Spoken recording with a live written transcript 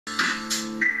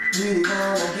really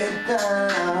wanna get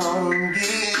down,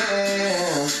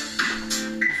 yeah.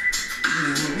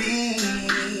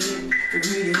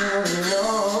 Really wanna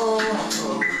know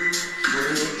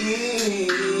what it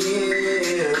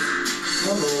is.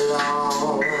 Come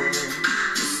along,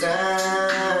 sound,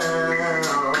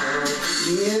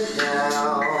 get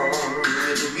down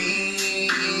with the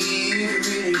beat,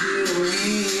 really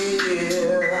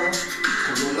real.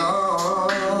 Come along,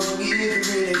 get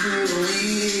really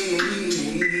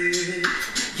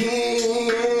yeah.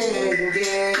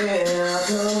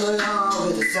 Come along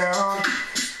with the sound,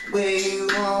 where you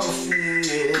wanna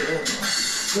feel.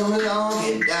 Come along,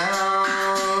 get down,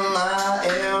 I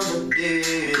am the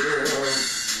deal.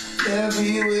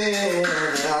 Everywhere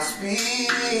that I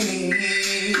speak,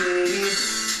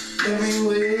 every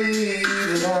way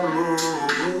that I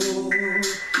move,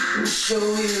 I'll show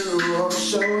you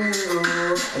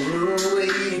a new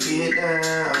way to get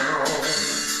down.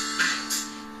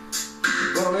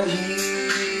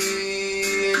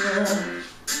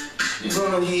 You're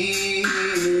gonna hear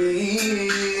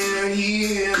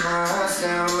my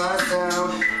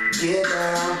sound, get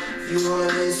down. You wanna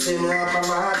listen up on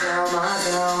my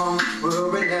sound,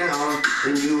 rub it down,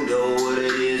 and you know what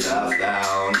it is I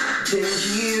found. Been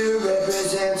here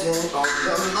representing on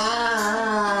the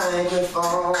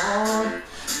microphone.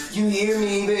 You hear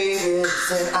me, baby,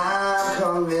 say I'm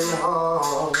coming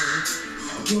home.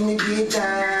 Can you get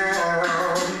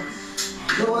down?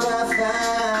 Know what I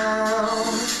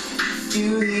found?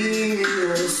 You hear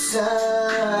the sound.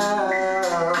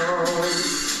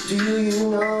 Do you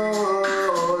know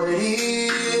what it is?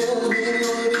 Baby,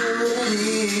 what it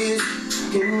is?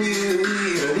 Can you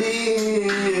hear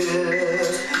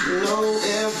this? Know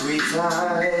every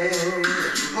time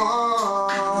you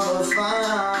wanna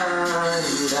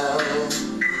find out.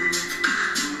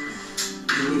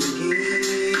 Can you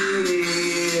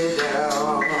get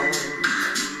down?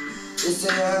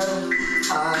 Listen,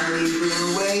 I've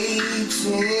been waiting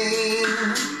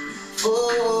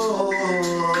for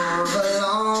a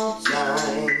long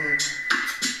time.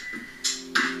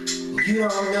 You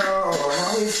don't know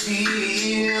how it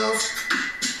feels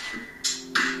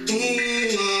in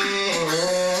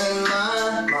my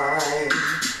mind.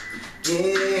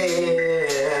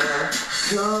 Yeah,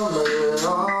 come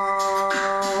along,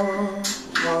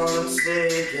 wanna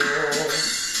take it.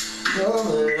 Come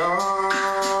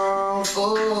along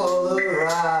for the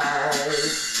ride.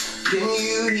 Can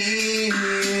you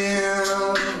hear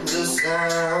the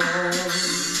sound?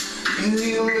 Do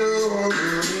you know what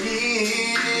it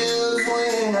is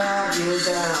when I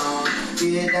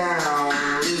get down?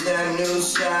 Is that new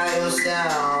style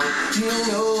sound? You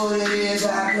know what it is I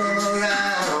come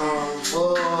around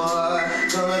for.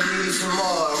 Gonna be some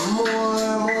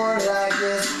more like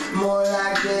this, more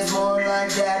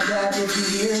like that. If you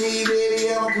hear me, baby,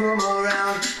 I'll come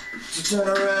around. So turn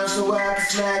around so I can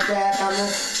smack that. I'm the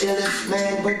illest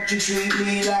man, but you treat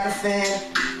me like a fan,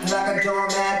 like a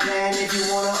doormat man. If you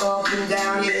wanna up and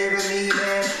down, you hear me,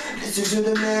 man. Listen to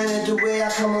the man and the way I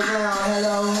come around.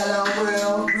 Hello,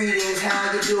 world, greetings,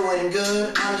 how you doing?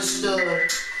 Good, understood.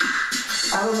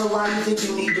 I don't know why you think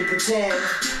you need to pretend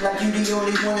like you the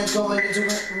only one that's going into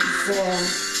it.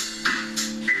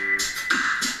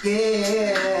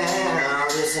 Yeah,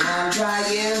 listen, I'm trying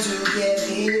to get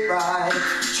it right,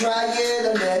 trying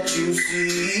to let you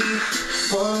see.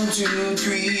 1, 2,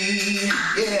 3,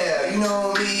 yeah, you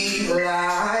know me,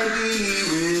 like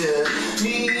with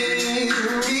me,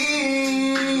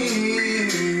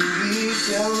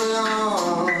 come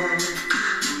along.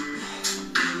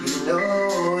 You know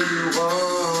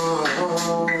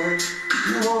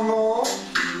you want more,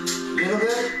 little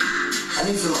bit. I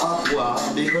need some aqua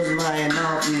because my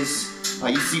mouth is. Oh,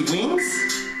 you see wings?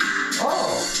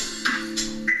 Oh,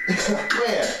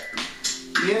 where?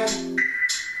 Here.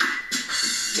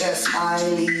 Yes, I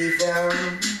leave them,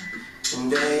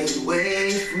 and they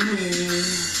wait for me.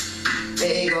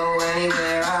 They go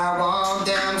anywhere I want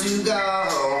them to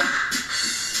go,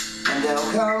 and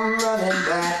they'll come running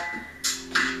back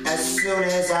as soon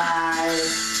as I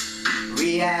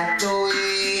react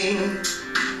away.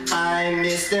 I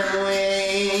miss them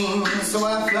wings, so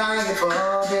I fly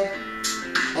above it,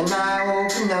 and I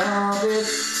open up it,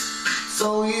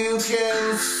 so you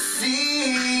can see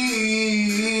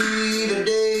the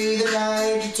day, the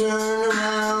night. You turn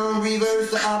around, reverse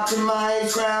the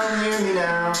optimized ground. Hear me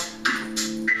now.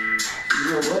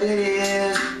 You know what it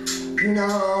is, you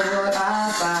know what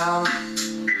I found.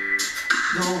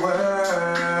 The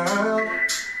world,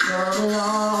 come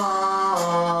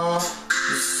along,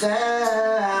 the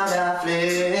sound I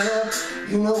flip.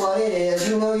 You know what it is,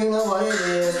 you know what it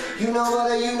is. You know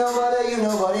what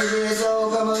it is, oh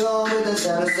come along with the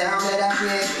sound that I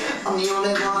create. I'm the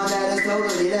only one that is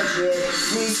totally legit.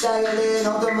 Freestyling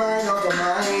off the mind,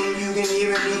 you can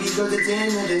hear it me because it's in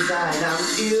the design. I'm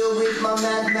ill with my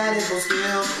mathematical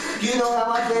skills. You know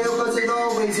how I feel cause it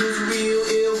always is real.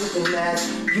 Ill with the math,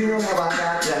 you know how I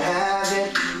got to have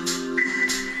it.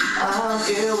 I'm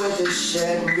ill with this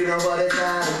shit, you know what it's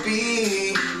gotta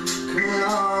be. Come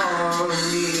along with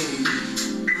me.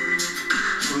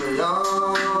 Come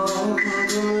along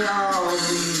with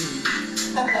me.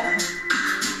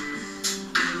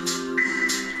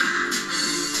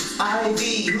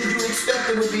 Ivy, who you expect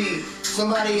it would be?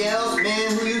 Somebody else?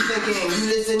 Man, who you thinking? You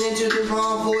listening to the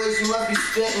wrong voice, you must be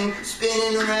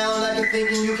spinning around like you're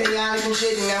thinking you chaotic and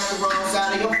shaking out the wrong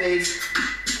side of your face.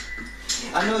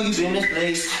 I know you've been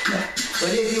misplaced, but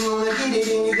if you wanna get it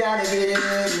in, you gotta get it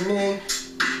with me.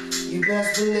 You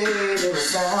best believe in the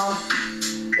sound,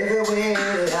 every way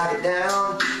that I get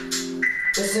down.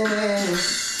 Listening,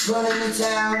 running the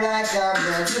town like I'm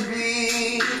meant to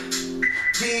be.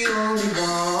 The only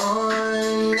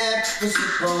one that was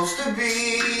supposed to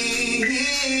be here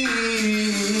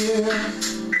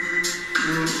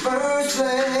in first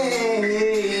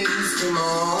place. Come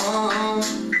on,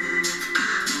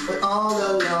 but all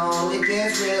alone it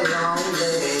gets real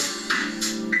lonely.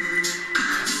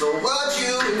 So what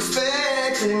you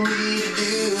expecting me to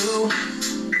do?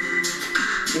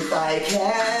 If I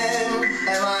can,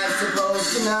 am I supposed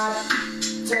to not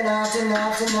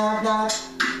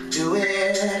do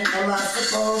it? Am I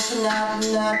supposed to not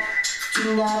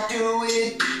do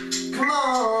it? Come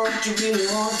on, what you really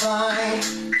wanna find?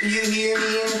 Do you hear me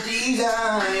in the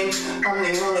design? I'm the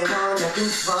only one that can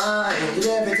find it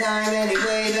every time, any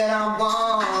way that I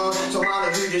want. So why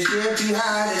don't you just get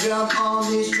behind and jump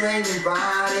on this train and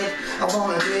ride it? I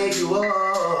wanna take you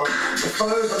up, but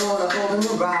first I wanna open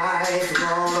the eyes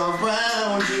all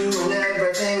around you and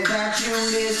everything that you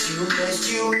miss.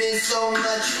 You miss so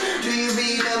much. Do you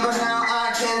remember how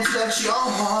I can touch your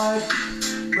heart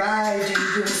right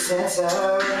deep in the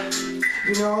center?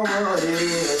 You know what it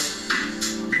is.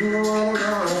 You know what I'm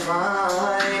gonna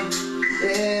find.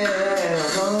 Yeah,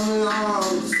 come along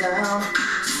with the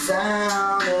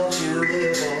sound that you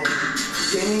live in.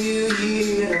 Can you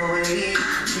hear the way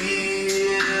we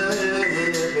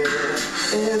live it?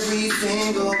 Every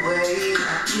single way I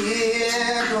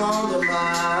get on the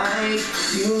mic.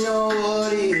 You know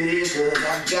what it is, cause I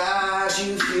got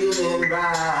you feeling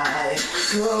right.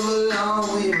 Come along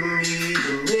with me,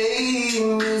 the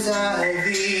name is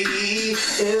Ivy.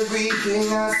 Everything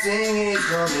I sing is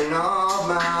coming off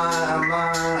my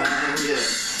mind. Yeah.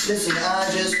 Listen, I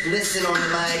just listen on the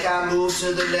mic. I move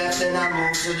to the left and I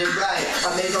move to the right.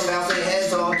 I make them bounce their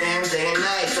heads all damn day and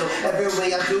night. So every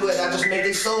way I do it, I just make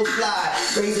their souls fly.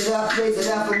 Raise it up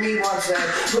for me one sec.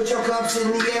 Put your cups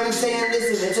in the air and say,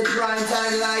 listen, it's a prime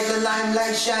time light. The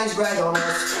limelight shines bright on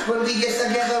us. When we get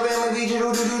together and when we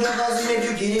do the buzz, and if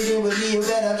you get it in with me, you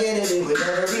better get it in with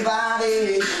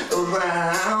everybody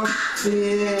around.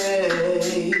 Yeah.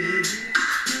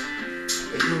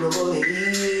 You know what it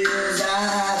is I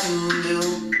can do.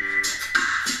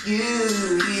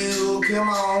 You, come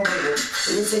on, baby,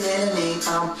 listen to me.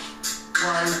 I'm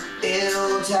one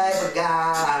ill type of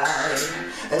guy,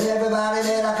 and everybody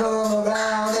that I come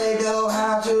around, they know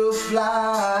how to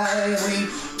fly. We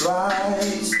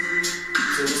rise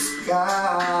to the sky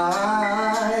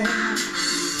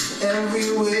every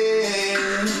way.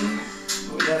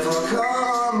 We never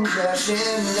come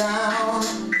crashing down.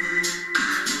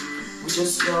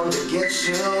 Just come to get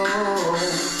you,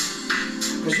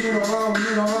 cause you don't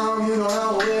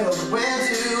know where we went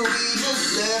to. We just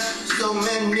left so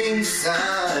many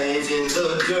signs in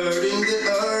the dirt, in the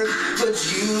earth, but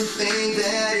you think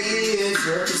that it's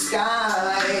the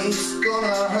sky. It's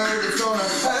gonna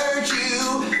hurt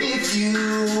you if you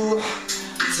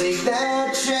take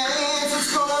that chance.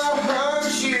 It's gonna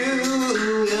hurt you.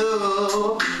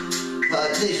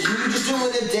 You just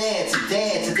doing a dance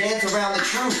around the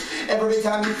truth. Every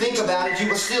time you think about it,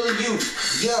 you are still a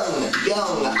youth. Young,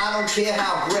 I don't care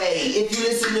how gray. If you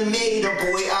listen to me, the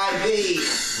boy I be.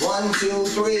 1, 2,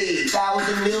 3,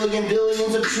 thousand, million,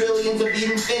 billions of trillions of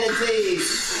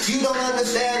infinities. You don't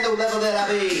understand the level that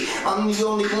I be. I'm the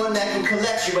only one that can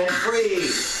collect you and free.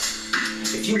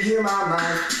 If you hear my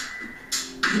mind,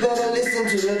 you better listen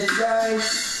to the design.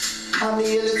 I'm the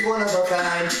illest one of a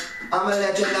kind. I'ma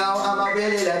let you know, I'ma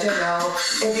really let you know.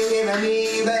 If you hearing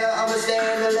me, you better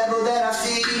understand the level that I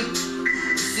see.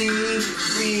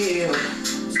 Real,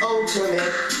 it's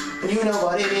ultimate. And you know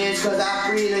what it is, cause I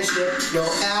freely strip your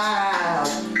out.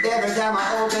 Every time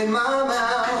I open my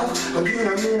mouth,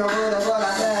 you know what I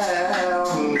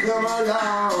found. Come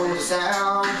along with the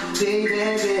sound, baby,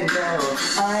 been down.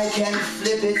 I can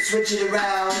flip it, switch it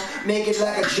around, make it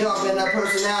like a jump in a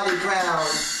personality crown.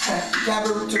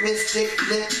 Characteristic,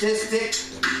 fliptistic,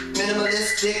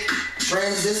 minimalistic,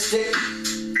 transistic,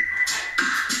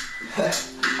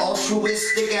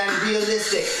 altruistic and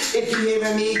realistic. If you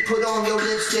hearing me, put on your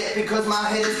lipstick, because my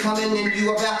head is coming and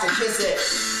you about to kiss it.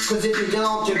 Cause if you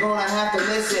don't, you're gonna have to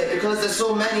miss it, because there's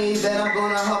so many that I'm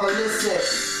gonna have illicit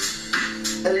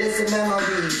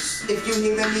memories. If you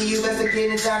hearing me, you better get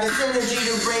inside this energy.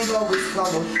 The rainbow is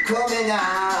coming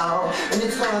out, and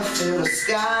it's gonna fill the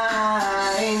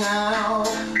sky now.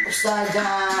 Upside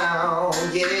down,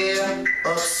 yeah,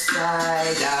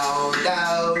 upside down,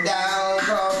 down, down,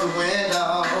 across the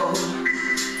window.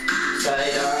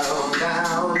 Upside down,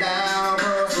 down, down,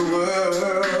 across the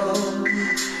world.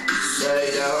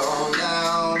 Upside down,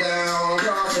 down, down,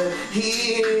 across the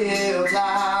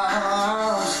hilltops.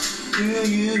 Do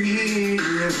you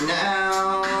hear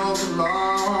now? Come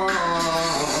on.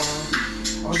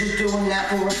 I was just doing that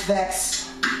for effects.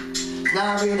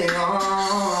 Not really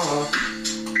on.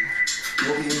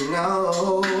 Well, you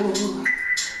know.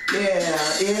 Yeah,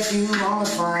 if you wanna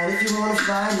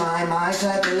find my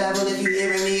type of level, if you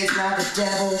hearing me, it's not the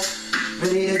devil.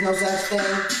 Really, there's no such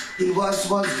thing. He was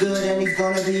good and he's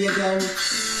gonna be again.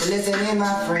 So listen in,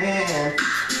 my friend.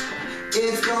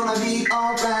 It's gonna be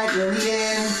alright in the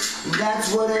end.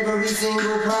 That's what every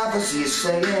single prophecy is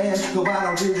saying. So why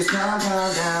don't you just calm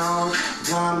down,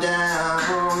 calm down,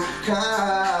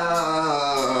 calm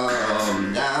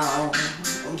down,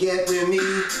 and get with me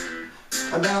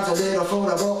about a little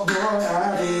photo boy.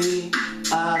 I be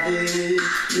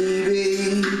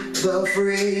the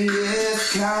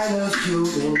freest kind of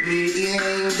human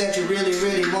being that you really,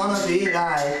 really wanna be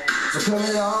like. So come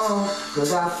along,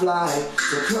 cause I fly.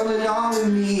 So come along with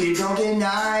me, don't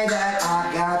deny that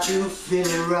I got you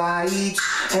feeling right.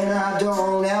 And I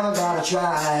don't ever gotta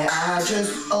try. I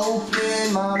just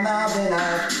open my mouth and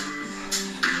I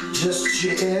just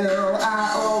chill.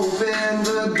 I open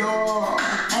the door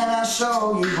and I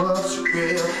show you what's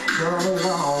real. Come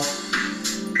along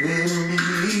with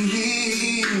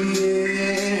me,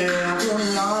 yeah, come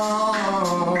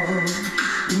along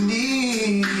with me.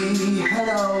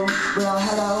 Hello, well,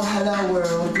 hello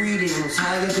world, greetings,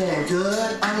 how you been?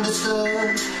 Good,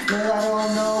 understood, but I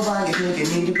don't know why you think you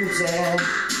need to pretend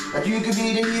like you could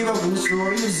be the hero in the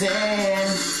story of Zen.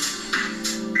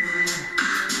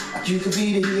 Like you could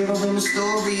be the hero in the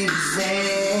story of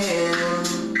Zen.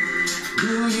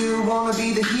 Do you wanna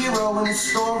be the hero in the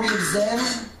story of Zen?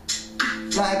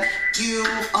 Like you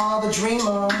are the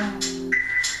dreamer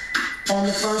and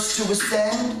the first to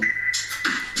ascend.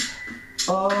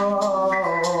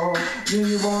 Oh, do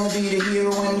you wanna be the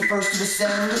hero and the first to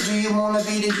ascend? Do you wanna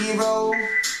be the hero?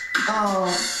 Oh,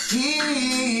 hear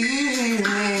me,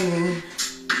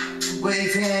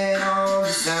 waiting on the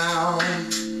sound.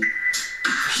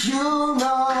 You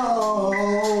know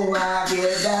I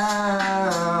get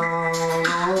down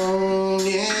on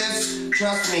this.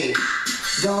 Trust me.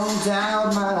 Don't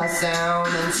doubt my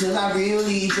sound until I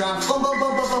really drop. Fumble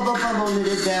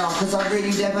it down, cause I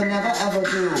really never ever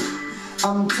do.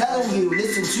 I'm telling you,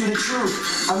 listen to the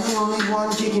truth. I'm the only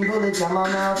one kicking bullets out my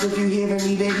mouth. If you hearing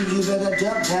me, baby, you better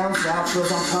duck down south,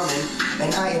 cause I'm coming,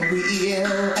 and I am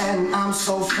real, and I'm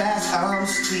so fast, I'm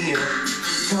still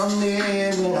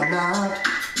coming when I'm not,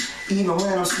 even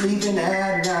when I'm sleeping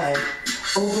at night.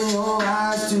 Open your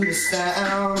eyes to the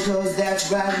sound, cause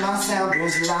that's right, my sound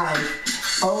brings life.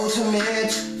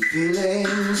 Ultimate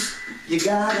feelings, you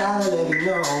gotta let me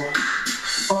know.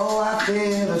 Oh, I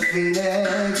feel the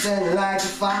phoenix and like the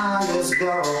fires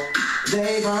go.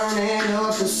 They burning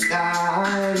up the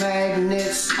sky,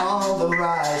 magnets all the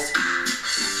rise.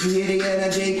 You hear the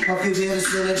energy, I feel the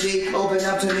synergy. Open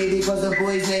up to me because the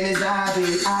boy's name is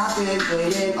Ivy. I've been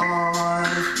waiting on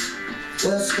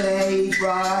the stage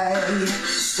right,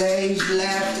 stage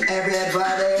left,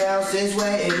 everybody else is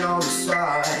waiting on the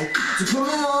side. So come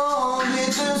along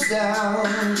with the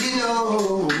sound, you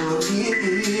know what it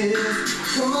is.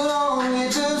 Come along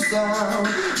with the sound,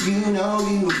 you know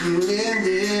you feeling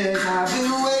this. I've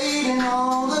been waiting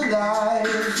all the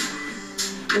life,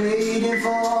 waiting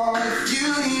for you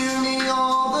to hear me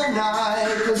all the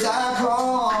night. Cause I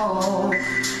call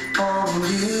on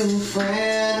you,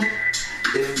 friend.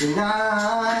 Every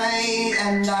night,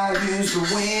 and I use the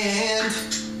wind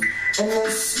and the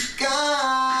sky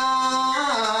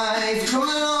to come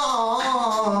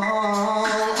along.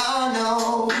 I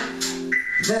know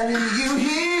that you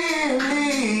hear me,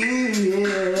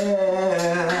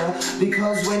 yeah,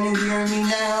 because when you hear me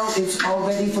now, it's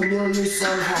already familiar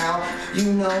somehow.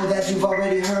 You know that you've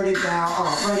already heard it now.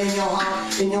 Right in your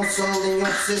heart, in your soul, in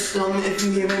your system. If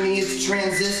you hearing me, it's a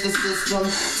transistor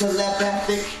system.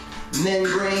 Telepathic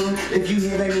membrane. If you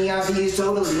hearing me, I'll be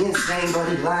totally insane. But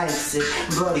he likes it,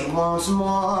 but he wants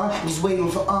more. He's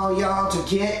waiting for all y'all to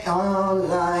get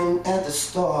online at the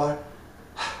store.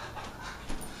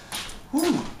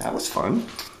 Ooh, that was fun.